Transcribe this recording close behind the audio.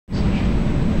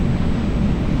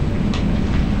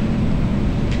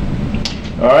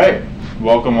All right,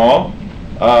 welcome all.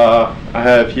 I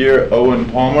have here Owen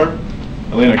Palmer,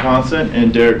 Elena Konstant,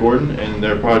 and Derek Gordon, and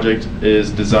their project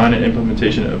is design and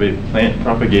implementation of a plant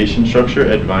propagation structure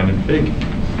at Vine and Fig.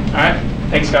 All right,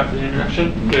 thanks Scott for the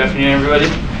introduction. Good afternoon, everybody.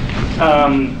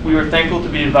 We were thankful to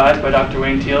be advised by Dr.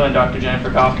 Wayne Teel and Dr. Jennifer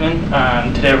Coffman.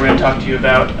 Today we're going to talk to you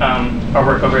about our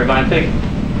work over at Vine and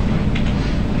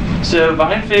Fig. So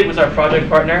Vine and Fig was our project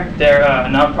partner. They're a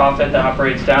nonprofit that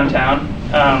operates downtown.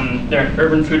 They're an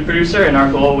urban food producer, and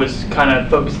our goal was kind of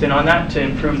focused in on that to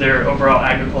improve their overall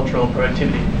agricultural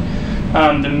productivity.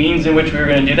 The means in which we were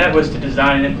going to do that was to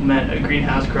design and implement a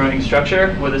greenhouse growing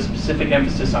structure with a specific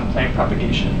emphasis on plant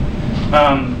propagation.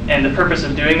 And the purpose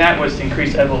of doing that was to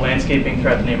increase edible landscaping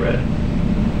throughout the neighborhood.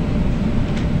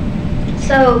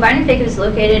 So Vine and Fig is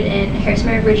located in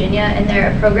Harrisonburg, Virginia, and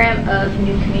they're a program of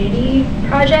New Community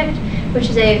Project, which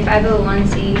is a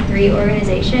 501c3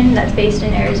 organization that's based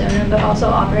in Arizona but also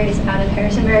operates out of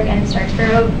Harrisonburg and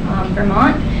Starksboro,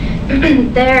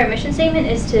 Vermont. Their mission statement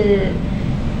is to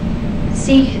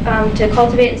seek to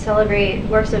cultivate and celebrate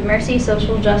works of mercy,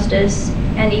 social justice,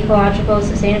 and ecological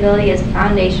sustainability as a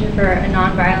foundation for a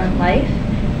nonviolent life.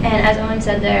 And as Owen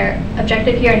said, their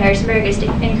objective here in Harrisonburg is to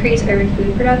increase urban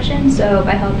food production. So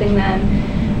by helping them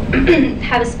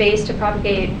have a space to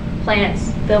propagate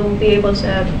plants, they'll be able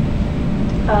to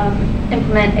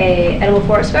implement a edible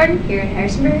forest garden here in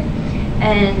Harrisonburg.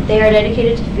 And they are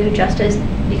dedicated to food justice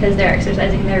because they're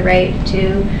exercising their right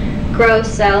to grow,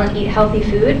 sell, and eat healthy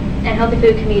food. And healthy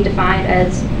food can be defined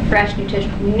as fresh,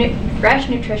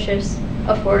 nutritious,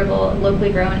 affordable,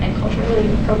 locally grown, and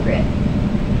culturally appropriate.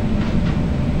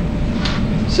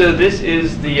 So this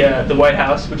is the White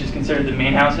House, which is considered the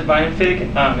main house at Vine and Fig.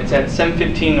 It's at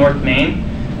 715 North Main.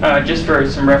 Just for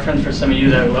some reference for some of you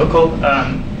that are local,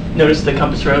 notice the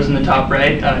compass rose in the top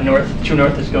right. True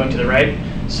North is going to the right.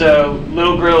 So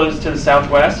Little Grill is to the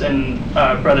southwest, and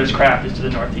Brothers Craft is to the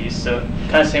northeast. So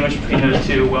kind of sandwiched between those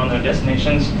two well-known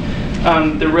destinations.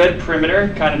 The red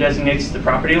perimeter kind of designates the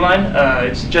property line.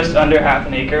 It's just under half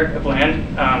an acre of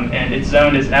land, and its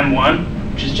zone is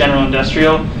M1, which is general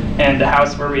industrial. And the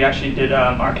house where we actually did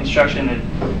our construction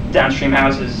and downstream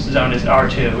houses zone is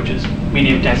R2, which is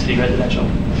medium density residential.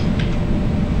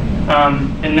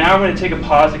 And now I'm going to take a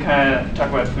pause to kind of talk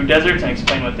about food deserts and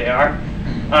explain what they are.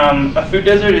 A food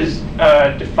desert is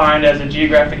defined as a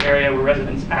geographic area where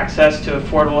residents' access to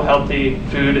affordable, healthy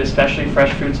food, especially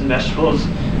fresh fruits and vegetables,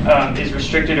 is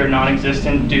restricted or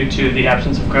non-existent due to the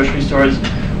absence of grocery stores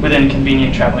within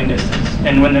convenient traveling distance.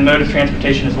 And when the mode of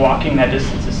transportation is walking, that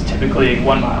distance is typically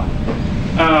 1 mile.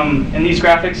 And these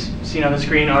graphics seen on the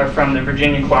screen are from the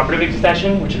Virginia Cooperative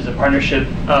Extension, which is a partnership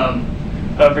of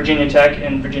Virginia Tech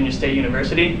and Virginia State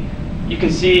University. You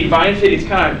can see Vine and Fig, it's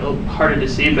kind of a little harder to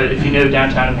see, but if you know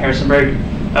downtown in Harrisonburg,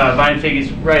 Vine and Fig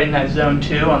is right in that zone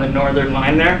 2 on the northern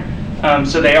line there.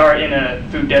 So they are in a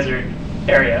food desert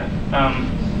area.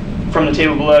 From the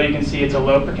table below, you can see it's a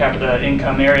low per capita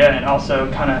income area and also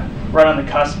kind of right on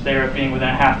the cusp there of being within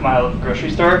a half mile of a grocery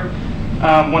store.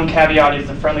 One caveat is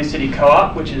the Friendly City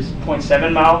Co-op, which is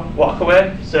 0.7 mile walk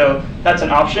away. So that's an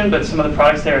option, but some of the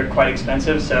products there are quite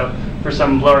expensive. So for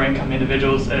some lower income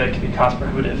individuals, it can be cost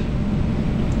prohibitive.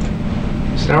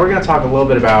 So now we're going to talk a little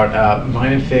bit about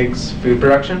Vine and Fig's food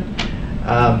production.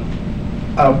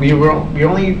 We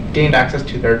only gained access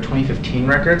to their 2015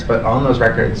 records, but on those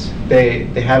records, they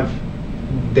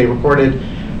recorded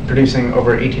producing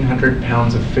over 1,800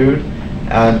 pounds of food,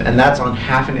 and that's on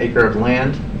half an acre of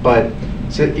land. But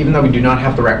so even though we do not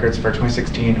have the records for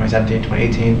 2016, 2017,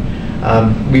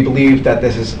 2018, we believe that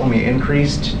this is only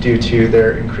increased due to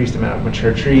their increased amount of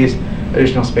mature trees,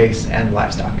 additional space, and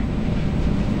livestock.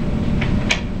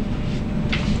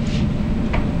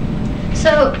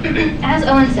 So, as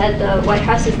Owen said, the White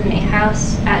House is the main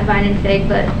house at Vine and Fig,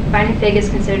 but Vine and Fig is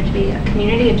considered to be a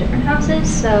community of different houses.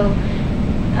 So,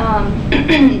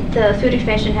 the food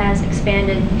expansion has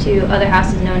expanded to other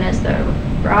houses known as the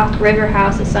Rock River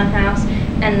House, the Sun House,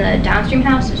 and the downstream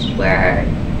house, which is where our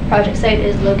project site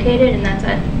is located, and that's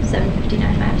at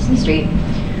 759 Madison Street.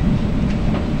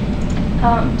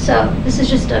 So this is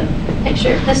just a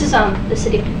picture. This is the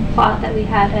city plot that we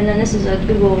had, and then this is a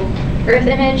Google Earth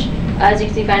image. As you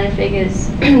can see, Vine and Fig is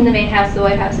the main house, the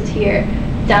White House is here,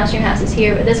 downstream house is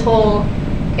here, but this whole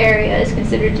area is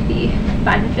considered to be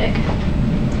Vine and Fig.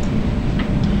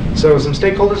 So some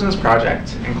stakeholders in this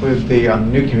project include the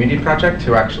New Community Project,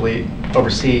 who actually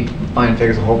oversee Vine and Fig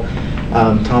as a whole.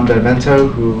 Tom Benevento,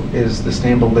 who is the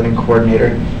Sustainable Living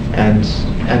Coordinator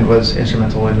and was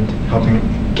instrumental in helping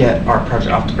get our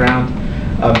project off the ground.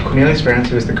 Cornelius Ferentz,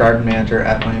 who is the garden manager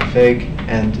at Vine and Fig,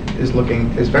 and is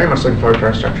very much looking forward to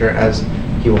our structure as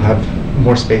he will have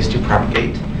more space to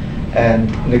propagate. And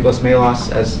Nicholas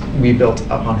Melos, as we built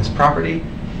up on his property,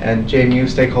 and JMU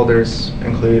stakeholders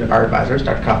include our advisors,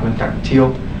 Dr. Coffman, Dr.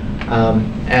 Teel,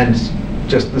 and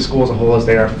just the school as a whole as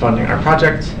they are funding our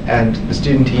project, and the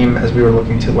student team as we were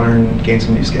looking to learn, gain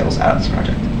some new skills out of this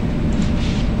project.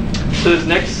 So this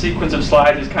next sequence of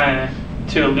slides is kind of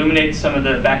to illuminate some of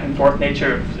the back and forth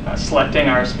nature of selecting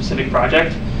our specific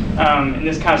project. And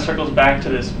this kind of circles back to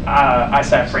this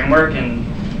ISAT framework, and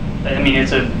I mean,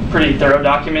 it's a pretty thorough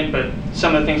document, but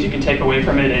some of the things you can take away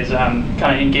from it is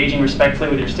kind of engaging respectfully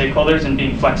with your stakeholders and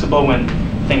being flexible when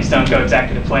things don't go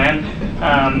exactly to plan.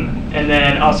 And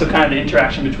then also kind of the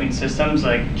interaction between systems,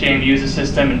 like JMU is a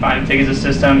system and Vine and Fig is a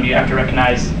system. You have to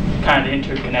recognize kind of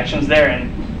the interconnections there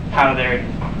and how they're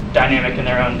dynamic in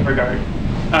their own regard.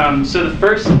 So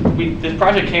this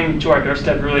project came to our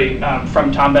doorstep really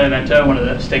from Tom Benevento, one of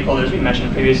the stakeholders we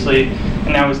mentioned previously,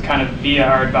 and that was kind of via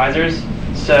our advisors.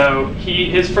 So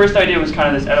his first idea was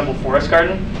kind of this edible forest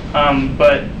garden,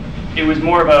 but it was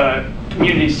more of a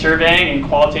community surveying and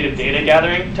qualitative data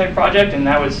gathering type project, and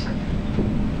that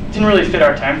didn't really fit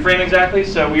our time frame exactly.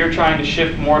 So we were trying to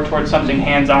shift more towards something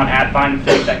hands-on at Vine and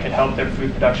Fig that could help their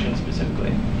food production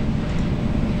specifically.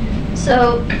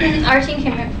 So our team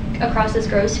came across this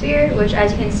grow sphere, which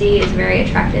as you can see is very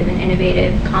attractive and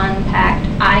innovative, compact,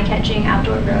 eye-catching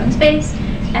outdoor growing space.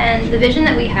 And the vision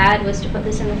that we had was to put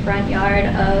this in the front yard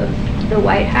of the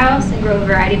White House and grow a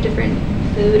variety of different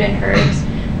food and herbs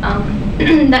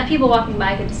that people walking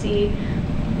by could see.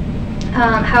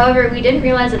 However, we didn't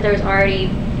realize that there was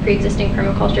already pre-existing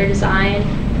permaculture design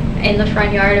in the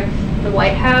front yard of the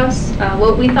White House.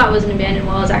 What we thought was an abandoned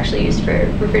wall is actually used for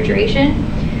refrigeration.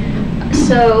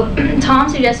 So Tom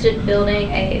suggested building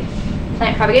a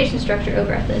plant propagation structure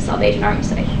over at the Salvation Army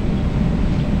site.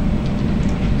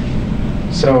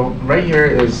 So right here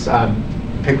is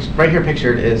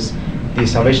pictured is the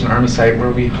Salvation Army site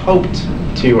where we hoped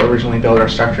to originally build our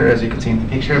structure. As you can see in the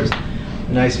picture, it was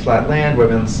nice flat land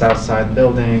within the south side of the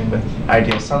building with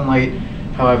ideal sunlight.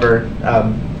 However,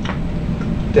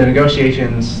 the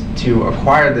negotiations to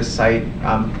acquire this site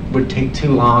would take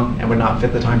too long and would not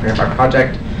fit the time frame of our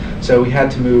project. So we had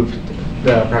to move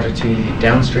the project to the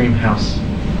downstream house.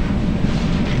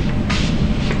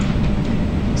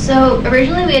 So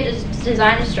originally we had just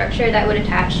designed a structure that would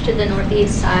attach to the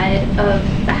northeast side of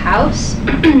the house.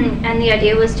 And the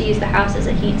idea was to use the house as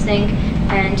a heat sink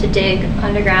and to dig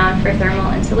underground for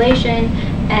thermal insulation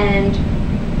and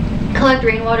collect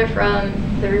rainwater from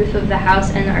the roof of the house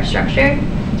and our structure.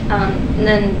 And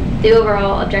then the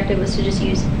overall objective was to just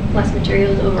use less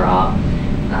materials overall.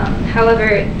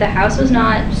 However, the house was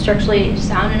not structurally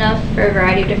sound enough for a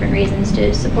variety of different reasons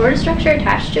to support a structure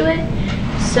attached to it.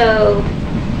 So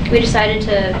we decided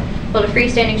to build a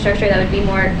freestanding structure that would be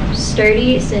more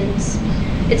sturdy, since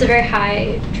it's a very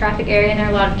high traffic area and there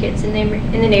are a lot of kids in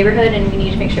the neighborhood, and we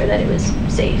need to make sure that it was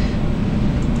safe.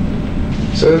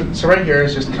 So right here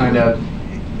is just kind of,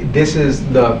 this is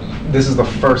the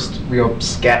first real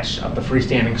sketch of the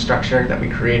freestanding structure that we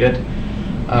created.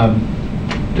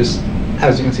 Just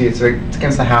as you can see, it's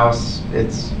against the house.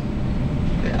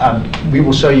 We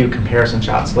will show you comparison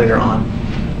shots later on,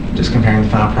 just comparing the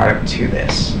final product to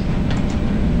this.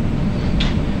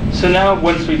 So now,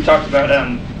 once we've talked about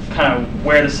kind of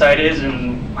where the site is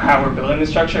and how we're building the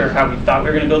structure, or how we thought we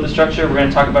were going to build the structure, we're going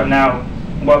to talk about now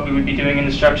what we would be doing in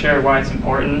the structure, why it's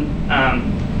important,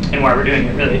 and why we're doing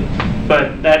it, really.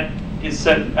 But that is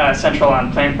central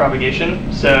on plant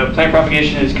propagation. So plant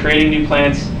propagation is creating new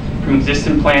plants from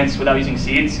existing plants without using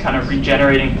seeds, kind of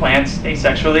regenerating plants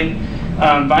asexually.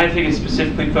 Vine and Fig is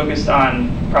specifically focused on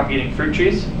propagating fruit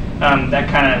trees. That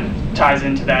kind of ties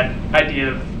into that idea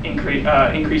of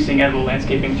increasing edible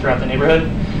landscaping throughout the neighborhood.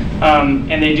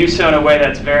 And they do so in a way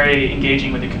that's very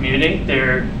engaging with the community.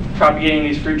 They're propagating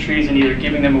these fruit trees and either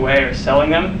giving them away or selling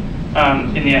them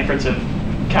in the efforts of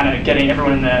kind of getting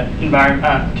everyone in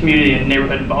the community and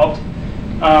neighborhood involved.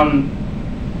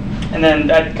 And then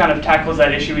that kind of tackles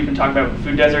that issue we've been talking about with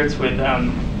food deserts, with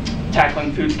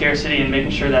tackling food scarcity and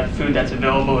making sure that food that's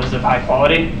available is of high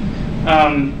quality.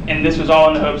 And this was all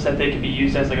in the hopes that they could be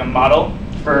used as like a model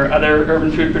for other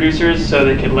urban food producers, so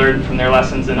they could learn from their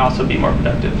lessons and also be more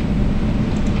productive.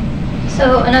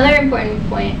 So another important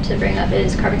point to bring up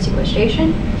is carbon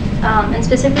sequestration, and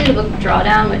specifically the book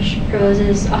Drawdown, which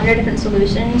proposes 100 different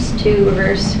solutions to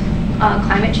reverse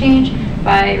climate change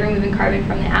by removing carbon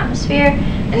from the atmosphere.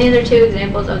 And these are two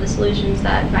examples of the solutions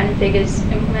that Vine and Fig is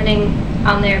implementing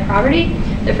on their property.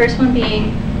 The first one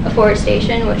being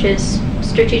afforestation, which is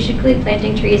strategically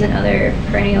planting trees and other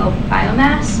perennial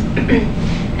biomass.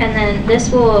 And then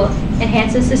this will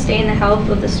enhance and sustain the health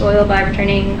of the soil by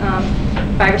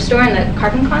by restoring the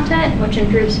carbon content, which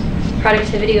improves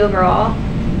productivity overall.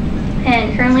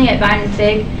 And currently at Vine and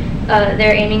Fig,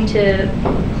 they're aiming to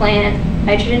plant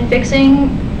nitrogen-fixing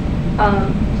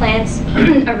plants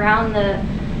around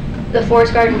the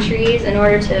forest garden trees in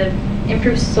order to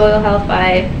improve soil health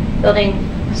by building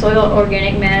soil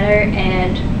organic matter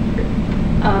and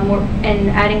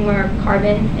adding more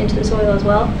carbon into the soil as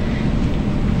well.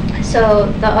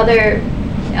 So the other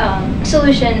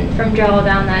solution from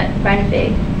Drawdown that Vine and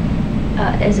Fig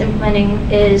is implementing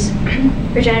is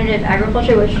regenerative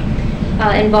agriculture, which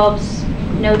involves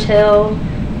no-till,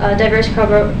 diverse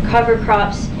cover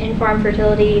crops, in-farm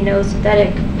fertility, no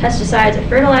synthetic pesticides or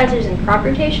fertilizers, and crop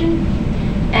rotation.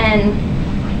 And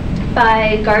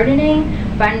by gardening,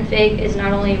 Vine and Fig is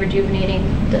not only rejuvenating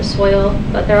the soil,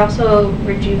 but they're also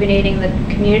rejuvenating the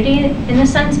community in a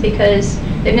sense, because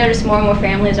they've noticed more and more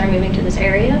families are moving to this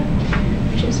area,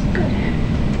 which is good.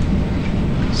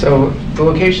 So the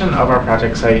location of our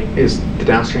project site is the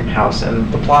downstream house,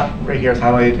 and the plot right here is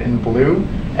highlighted in blue,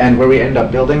 and where we end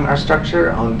up building our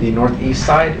structure on the northeast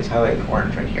side is highlighted in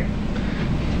orange right here.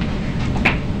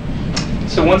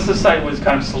 So once the site was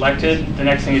kind of selected, the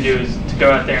next thing to do is to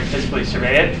go out there and physically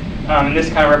survey it. And this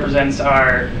kind of represents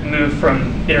our move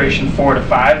from iteration 4 to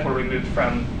 5, where we moved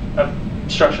from a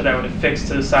structure that would affix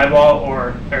to the sidewall,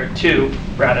 or to,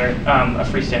 rather, a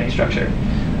freestanding structure.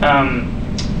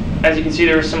 As you can see,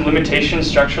 there were some limitations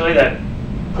structurally that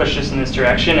pushed us in this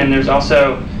direction, and there's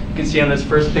also, you can see on this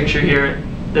first picture here,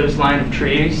 those line of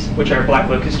trees, which are black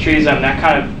locust trees, and that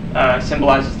kind of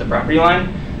symbolizes the property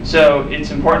line. So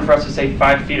it's important for us to stay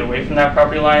 5 feet away from that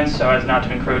property line so as not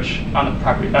to encroach on the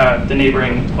property, the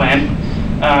neighboring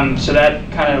land. So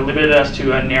that kind of limited us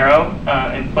to a narrow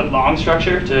but long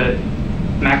structure to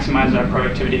maximize our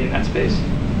productivity in that space.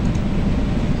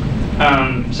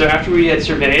 So after we had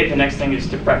surveyed, the next thing is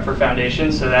to prep for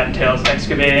foundation. So that entails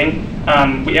excavating.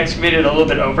 We excavated a little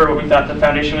bit over what we thought the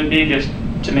foundation would be, just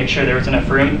to make sure there was enough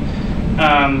room.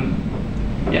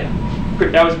 Yeah,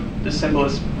 that was the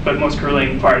simplest but most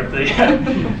grueling part of the,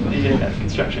 the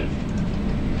construction.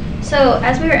 So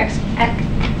as we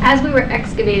were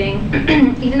excavating,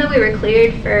 even though we were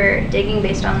cleared for digging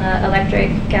based on the electric,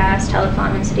 gas,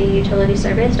 telecom, and city utility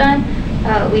surveys done,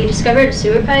 we discovered a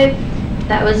sewer pipe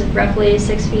that was roughly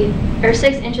 6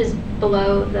 inches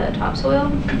below the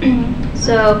topsoil.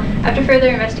 So after further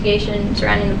investigation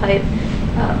surrounding the pipe,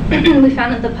 we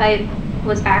found that the pipe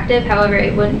was active. However,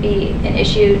 it wouldn't be an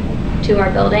issue to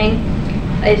our building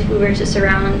if we were to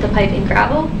surround the pipe in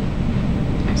gravel.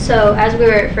 So as we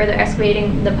were further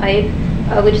excavating the pipe,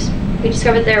 we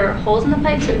discovered there were holes in the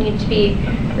pipe, so it needed to be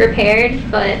repaired.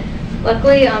 But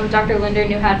luckily, Dr. Linder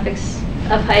knew how to fix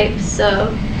a pipe,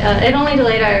 so it only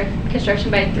delayed our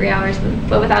construction by 3 hours.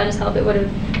 But without his help, it would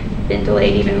have been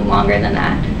delayed even longer than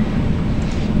that.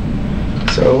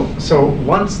 So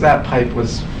once that pipe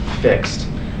was fixed,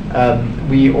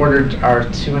 we ordered our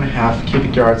 2.5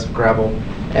 cubic yards of gravel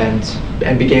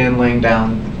and began laying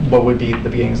down what would be the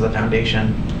beginnings of the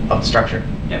foundation of the structure.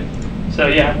 Yep. So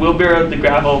yeah, wheelbarrowed the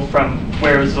gravel from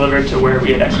where it was delivered to where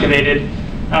we had excavated,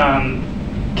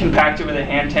 compacted with a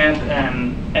hand tamp,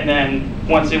 and then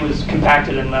once it was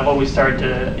compacted and level, we started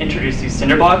to introduce these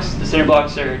cinder blocks. The cinder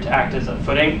blocks are to act as a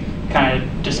footing, kind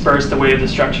of disperse the weight of the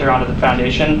structure onto the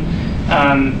foundation.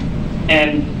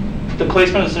 And the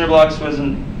placement of the cinder blocks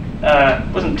wasn't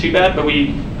too bad, but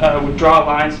we would draw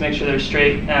lines to make sure they're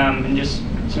straight, and just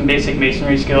some basic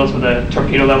masonry skills with a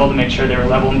torpedo level to make sure they were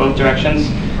level in both directions.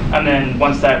 And then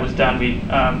once that was done, we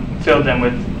filled them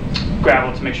with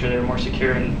gravel to make sure they were more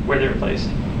secure in where they were placed.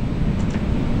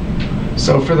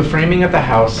 So for the framing of the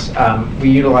house, we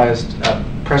utilized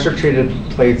pressure-treated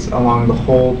plates along the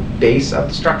whole base of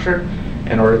the structure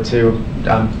in order to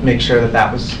make sure that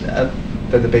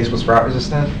that the base was rot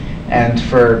resistant. And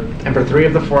for 3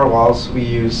 of the 4 walls, we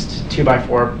used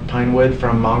 2x4 pine wood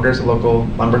from Mongers, a local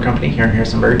lumber company here in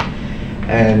Harrisonburg.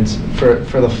 And for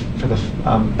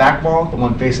the back wall, the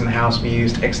one facing the house, we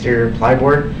used exterior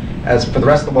plyboard. As for the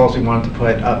rest of the walls, we wanted to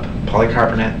put up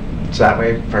polycarbonate, so that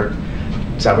way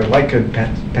light could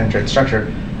penetrate the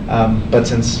structure. But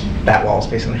since that wall is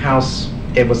facing the house,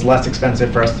 it was less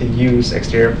expensive for us to use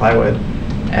exterior plywood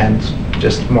and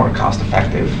just more cost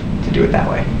effective to do it that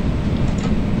way.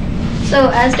 So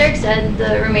as Derek said,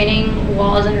 the remaining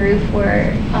walls and roof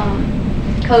were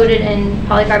coated in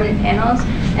polycarbonate panels,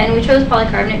 and we chose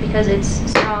polycarbonate because it's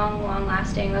strong,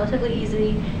 long-lasting, relatively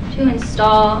easy to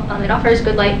install. It offers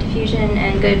good light diffusion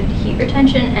and good heat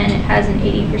retention, and it has an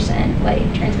 80%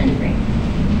 light transmitted rate.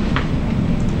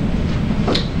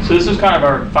 So this was kind of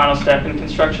our final step in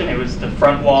construction. It was the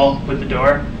front wall with the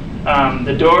door.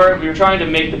 The door, we were trying to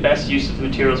make the best use of the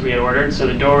materials we had ordered, so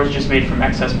the door was just made from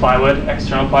excess plywood,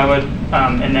 external plywood,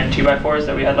 and then 2x4s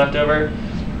that we had left over.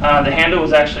 The handle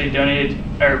was actually donated,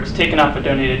 or was taken off a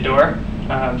donated door,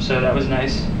 so that was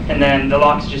nice. And then the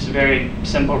lock is just a very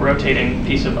simple rotating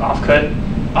piece of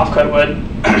off-cut wood.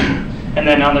 And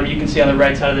then you can see on the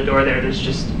right side of the door there's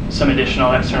just some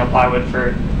additional external plywood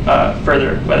for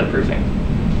further weatherproofing.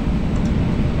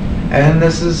 And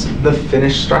this is the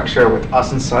finished structure with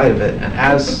us inside of it. And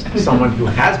as someone who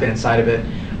has been inside of it,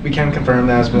 we can confirm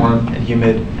that it's warm and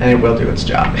humid, and it will do its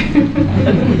job.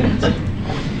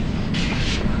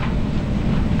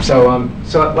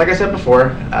 So like I said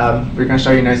before, we're going to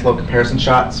show you nice little comparison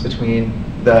shots between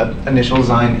the initial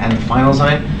design and the final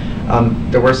design.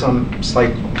 There were some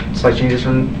slight changes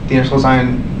from the initial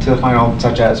design to the final,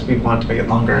 such as we wanted to make it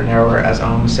longer and narrower, as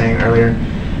Owen was saying earlier,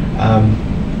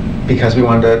 because we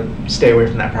wanted to stay away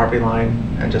from that property line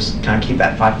and just kind of keep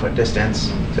that 5-foot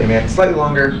distance. So we made it slightly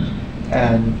longer,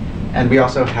 and we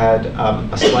also had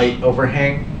a slight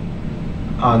overhang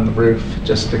on the roof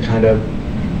just to kind of,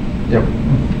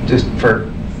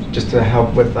 just to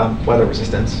help with weather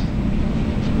resistance.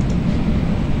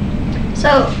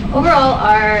 So overall,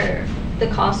 the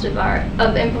cost of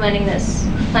implementing this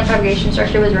plant propagation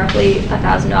structure was roughly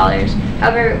 $1,000.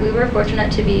 However, we were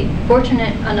fortunate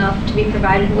enough to be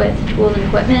provided with tools and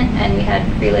equipment, and we had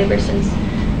free labor since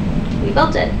we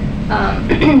built it.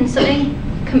 So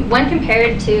when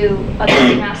compared to other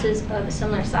greenhouses of a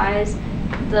similar size,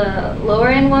 the lower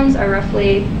end ones are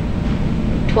roughly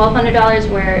 $1,200,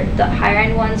 where the higher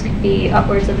end ones could be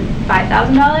upwards of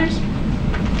 $5,000.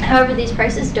 However, these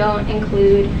prices don't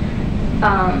include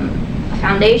a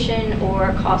foundation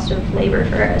or cost of labor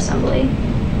for assembly.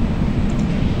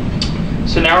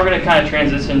 So now we're going to kind of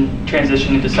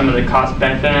transition into some of the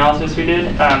cost-benefit analysis we did,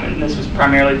 and this was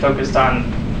primarily focused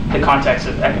on the context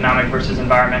of economic versus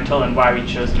environmental and why we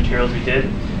chose the materials we did.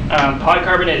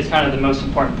 Polycarbonate is kind of the most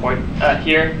important point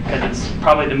here, because it's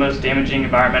probably the most damaging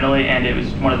environmentally, and it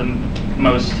was one of the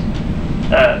most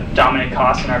dominant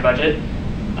costs in our budget.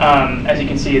 As you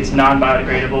can see, it's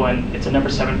non-biodegradable, and it's a number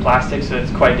 7 plastic, so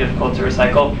it's quite difficult to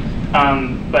recycle.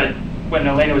 But when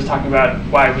Elena was talking about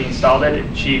why we installed it,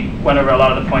 she went over a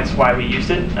lot of the points why we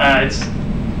used it. It's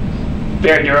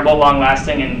very durable,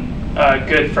 long-lasting, and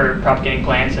good for propagating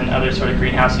plants and other sort of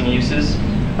greenhousing uses.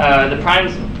 The pine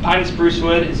and spruce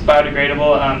wood is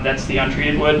biodegradable. That's the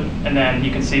untreated wood, and then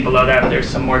you can see below that there's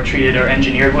some more treated or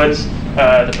engineered woods.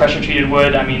 The pressure-treated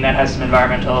wood, I mean, that has some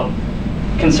environmental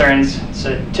concerns.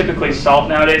 So typically salt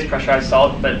nowadays, pressurized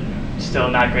salt, but still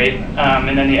not great.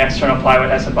 And then the external plywood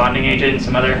has some bonding agent and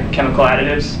some other chemical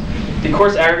additives. The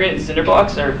coarse aggregate and cinder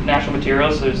blocks are natural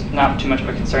materials, so there's not too much of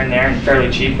a concern there, and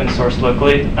fairly cheap when sourced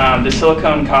locally. The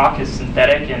silicone caulk is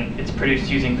synthetic, and it's produced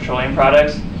using petroleum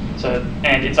products. So,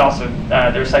 and it's also,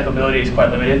 the recyclability is quite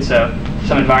limited, so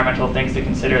some environmental things to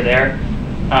consider there.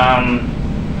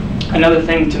 Another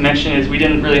thing to mention is we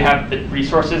didn't really have the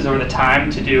resources or the time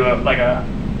to do a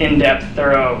in-depth,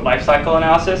 thorough life cycle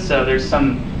analysis. So there's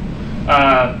some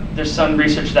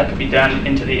research that could be done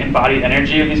into the embodied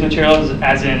energy of these materials,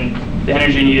 as in the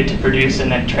energy needed to produce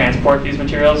and then transport these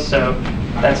materials. So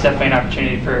that's definitely an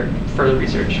opportunity for further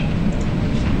research.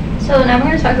 So now we're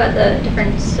going to talk about the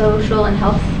different social and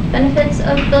health benefits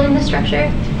of building the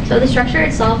structure. So the structure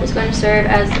itself is going to serve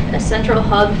as a central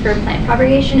hub for plant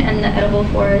propagation and the edible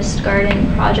forest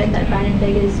garden project that Vine and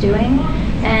Fig is doing.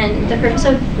 And the purpose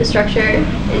of the structure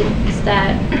is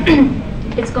that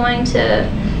it's going to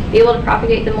be able to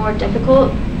propagate the more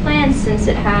difficult plants, since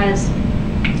it has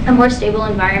a more stable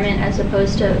environment as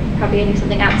opposed to propagating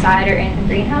something outside or in a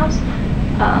greenhouse.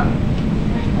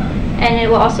 And it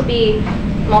will also be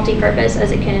multi-purpose,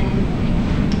 as it can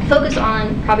focus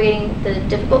on propagating the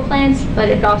difficult plants, but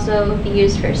it could also be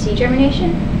used for seed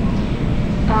germination.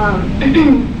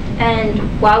 And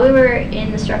while we were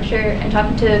in the structure and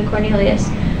talking to Cornelius,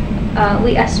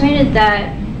 we estimated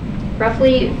that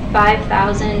roughly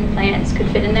 5,000 plants could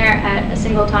fit in there at a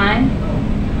single time.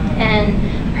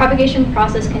 And the propagation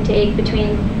process can take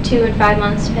between 2 and 5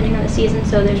 months depending on the season,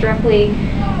 so there's roughly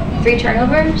 3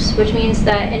 turnovers, which means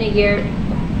that in a year,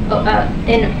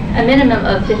 in a minimum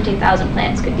of 15,000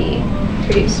 plants could be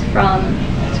produced from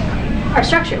our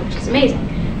structure, which is amazing.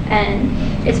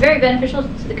 And it's very beneficial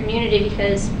to the community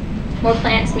because more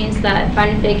plants means that Vine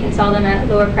and Fig can sell them at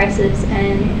lower prices,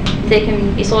 and if they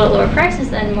can be sold at lower prices,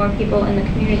 then more people in the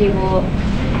community will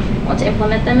want to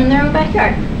implement them in their own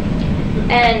backyard.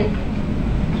 And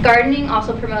gardening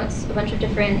also promotes a bunch of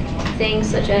different things,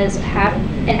 such as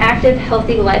an active,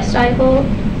 healthy lifestyle,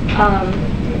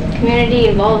 community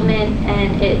involvement,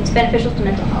 and it's beneficial to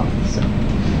mental health. So.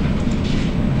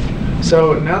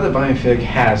 So now that Buying Fig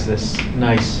has this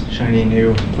nice, shiny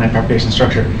new plant propagation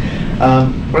structure,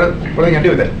 what are they going to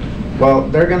do with it? Well,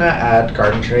 they're going to add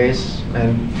garden trays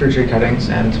and fruit tree cuttings,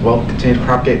 and we'll continue to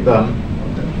propagate them,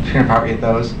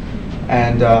 those.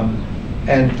 And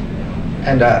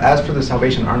as for the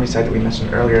Salvation Army site that we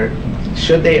mentioned earlier,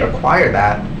 should they acquire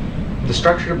that, the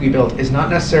structure we built is not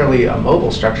necessarily a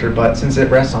mobile structure, but since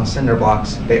it rests on cinder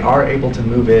blocks, they are able to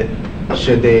move it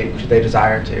should they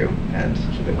desire to, and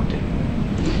should they want to.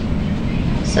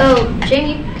 So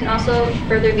Jamie can also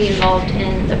further be involved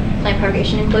in the plant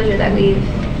propagation enclosure that we've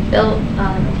built.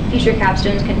 Future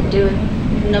capstones can do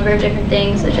a number of different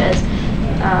things, such as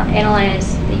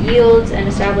analyze the yields and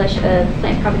establish a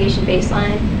plant propagation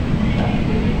baseline.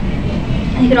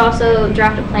 You could also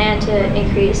draft a plan to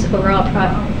increase overall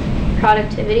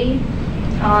productivity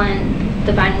on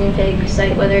the Binding Fig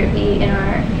site, whether it be in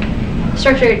our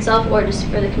structure itself or just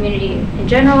for the community in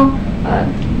general.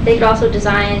 They could also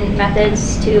design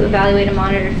methods to evaluate and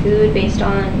monitor food based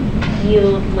on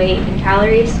yield, weight, and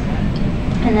calories.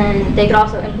 And then they could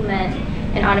also implement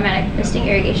an automatic misting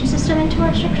irrigation system into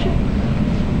our structure.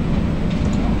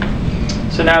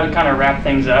 So now to kind of wrap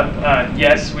things up,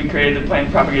 yes, we created the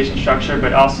plant propagation structure,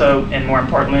 but also, and more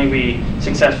importantly, we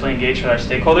successfully engaged with our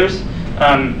stakeholders.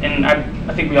 And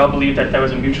I think we all believe that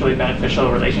was a mutually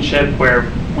beneficial relationship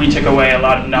where we took away a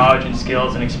lot of knowledge and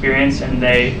skills and experience, and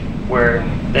they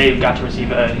got to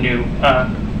receive a new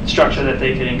structure that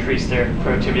they could increase their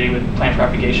productivity with plant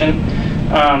propagation.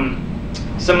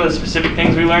 Some of the specific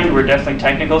things we learned were definitely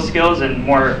technical skills and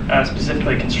more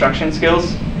specifically construction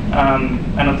skills.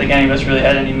 I don't think any of us really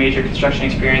had any major construction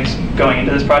experience going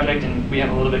into this project, and we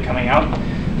have a little bit coming out.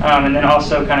 And then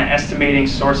also kind of estimating,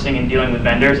 sourcing, and dealing with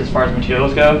vendors as far as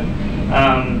materials go.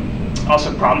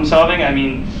 Also problem solving. I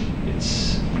mean,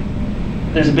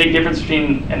 there's a big difference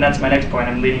between, and that's my next point,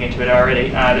 I'm leading into it already.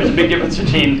 There's a big difference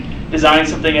between designing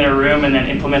something in a room and then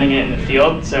implementing it in the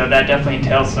field. So that definitely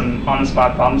entails some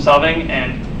on-the-spot problem solving,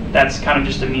 and that's kind of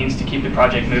just a means to keep the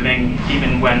project moving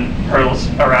even when hurdles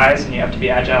arise and you have to be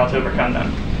agile to overcome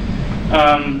them.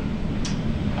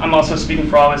 I'm also speaking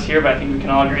for all of us here, but I think we can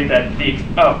all agree that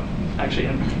actually,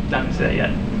 I'm not going to say that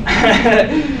yet.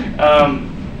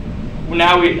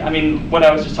 What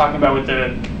I was just talking about with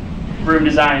the room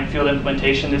design and field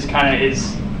implementation, this kind of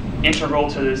is integral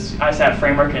to this ISAT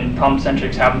framework and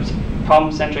problem-centric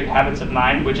habits of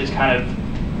mind, which is kind of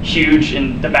huge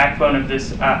in the backbone of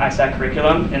this ISAT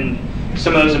curriculum. And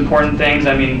some of those important things,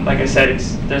 I mean, like I said,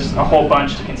 there's a whole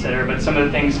bunch to consider, but some of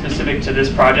the things specific to this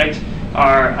project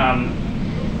are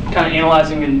kind of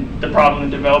analyzing the problem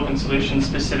and developing solutions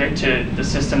specific to the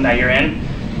system that you're in.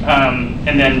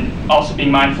 And then also being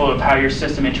mindful of how your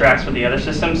system interacts with the other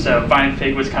systems. So Binding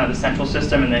Fig was kind of the central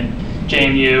system, and then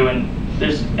JMU, and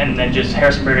then just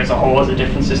Harrisonburg as a whole is a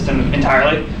different system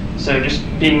entirely. So just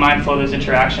being mindful of those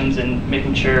interactions and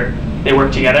making sure they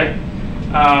work together.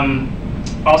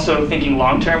 Also thinking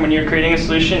long-term when you're creating a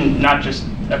solution, not just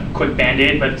a quick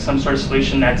Band-Aid, but some sort of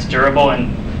solution that's durable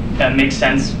and makes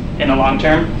sense in the long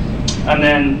term. And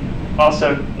then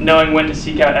also knowing when to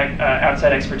seek out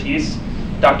outside expertise.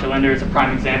 Dr. Linder is a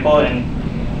prime example, and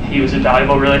he was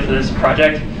invaluable really for this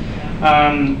project.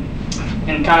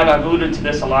 And kind of I've alluded to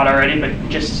this a lot already, but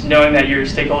just knowing that your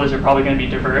stakeholders are probably going to be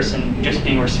diverse and just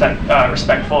being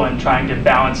respectful and trying to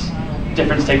balance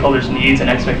different stakeholders' needs and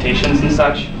expectations and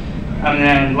such. And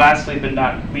then lastly, but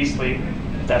not leastly,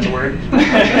 if that's a word,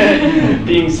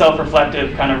 being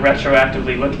self-reflective, kind of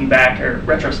retroactively looking back, or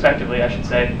retrospectively I should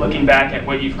say, looking back at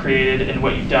what you've created and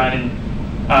what you've done, and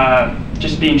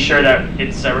just being sure that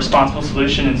it's a responsible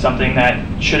solution and something that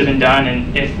should have been done,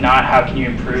 and if not, how can you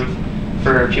improve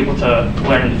for people to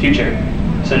learn in the future.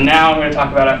 So now I'm going to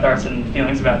talk about our thoughts and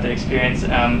feelings about the experience.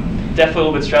 Definitely a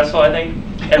little bit stressful, I think.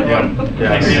 Everyone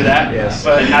can agree to that, yes.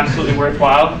 But absolutely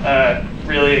worthwhile.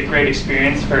 Really a great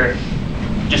experience for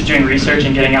just doing research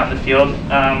and getting out in the field.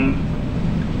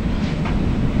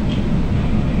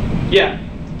 Yeah,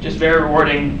 just very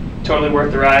rewarding, totally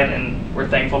worth the ride, and we're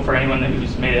thankful for anyone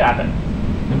who's made it happen.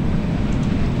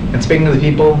 And speaking of the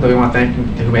people that we want to thank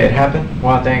who made it happen, we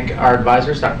want to thank our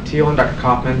advisors, Dr. Teel and Dr.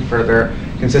 Coffman, for their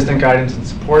consistent guidance and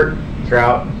support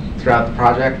throughout the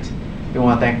project. We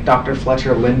want to thank Dr.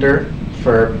 Fletcher Linder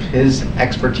for his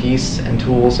expertise and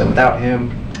tools, and without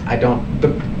him,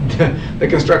 the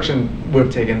construction would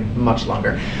have taken much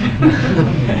longer.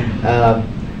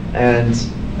 And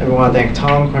we want to thank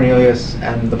Tom, Cornelius,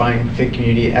 and the Binding Fig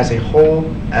community as a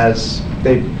whole, as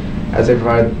they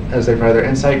provide their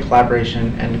insight,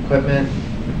 collaboration, and equipment.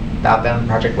 Without them, the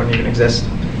project wouldn't even exist.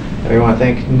 And we want to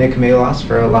thank Nick Melos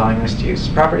for allowing us to use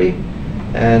his property.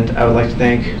 And I would like to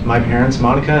thank my parents,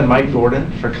 Monica and Mike Gordon,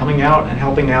 for coming out and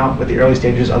helping out with the early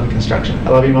stages of the construction. I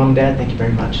love you, Mom and Dad. Thank you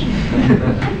very much.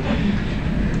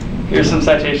 Here's some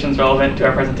citations relevant to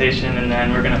our presentation, and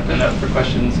then we're going to open it up for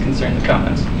questions concerning the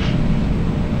comments.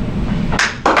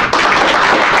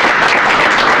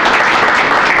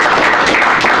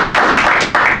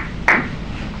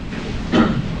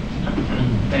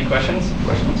 Any questions?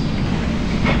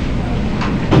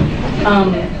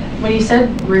 When you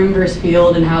said room versus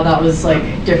field and how that was like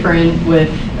different with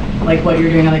like what you're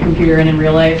doing on the computer and in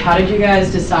real life, how did you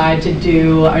guys decide to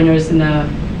do, I noticed in the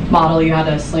model you had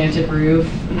a slanted roof.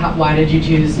 Why did you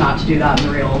choose not to do that in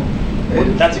the real?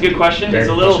 That's a good question. It's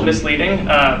a little misleading.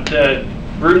 The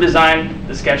room design,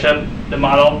 the SketchUp, the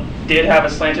model did have a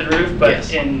slanted roof, but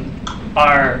Yes. in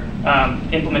our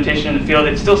implementation in the field,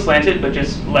 it's still slanted, but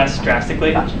just less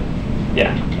drastically. Gotcha.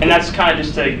 Yeah, and that's kind of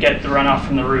just to get the runoff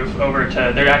from the roof over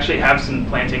to, they actually have some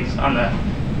plantings on the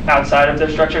outside of their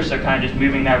structure, so kind of just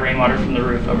moving that rainwater from the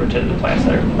roof over to the plants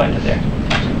that are planted there.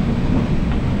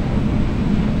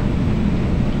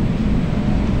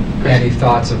 Any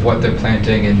thoughts of what they're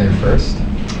planting in there first?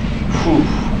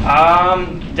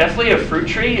 Definitely a fruit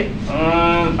tree.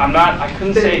 I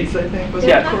couldn't say. Figs, I think, was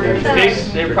Yeah, what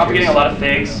figs, they're propagating a lot of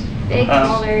figs. Figs,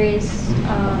 mulberries,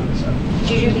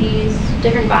 jujubes,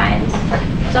 different vines,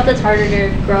 stuff that's harder to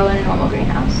grow in a normal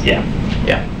greenhouse. Yeah.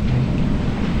 Yeah.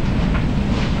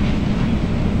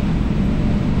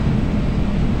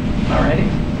 Alrighty.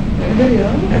 Anybody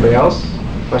else? Anybody else?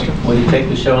 Question? Will you take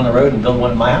the show on the road and build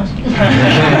one in my house?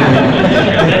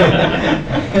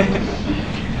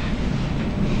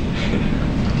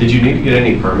 Did you need to get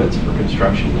any permits for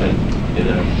construction in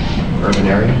an urban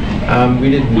area?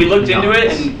 We did. We looked into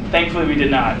it, and thankfully we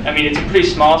did not. I mean, it's a pretty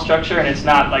small structure, and it's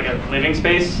not like a living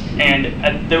space.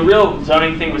 And the real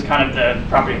zoning thing was kind of the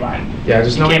property line. Yeah,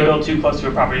 just You knowing can't the- build too close to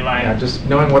a property line. Yeah, just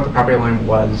knowing what the property line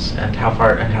was and how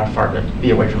far to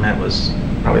be away from it was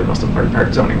probably the most important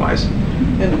part zoning wise.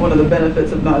 And one of the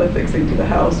benefits of not affixing to the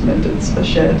house meant it's a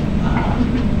shed,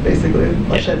 basically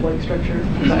a shed-like structure.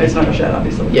 No, it's not a shed,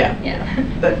 obviously. Yeah. Yeah.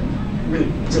 That really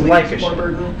like a relieves more shed.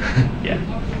 burden. Yeah.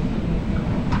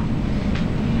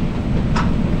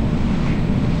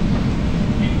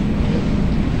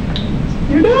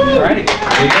 You're done.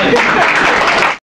 Alrighty.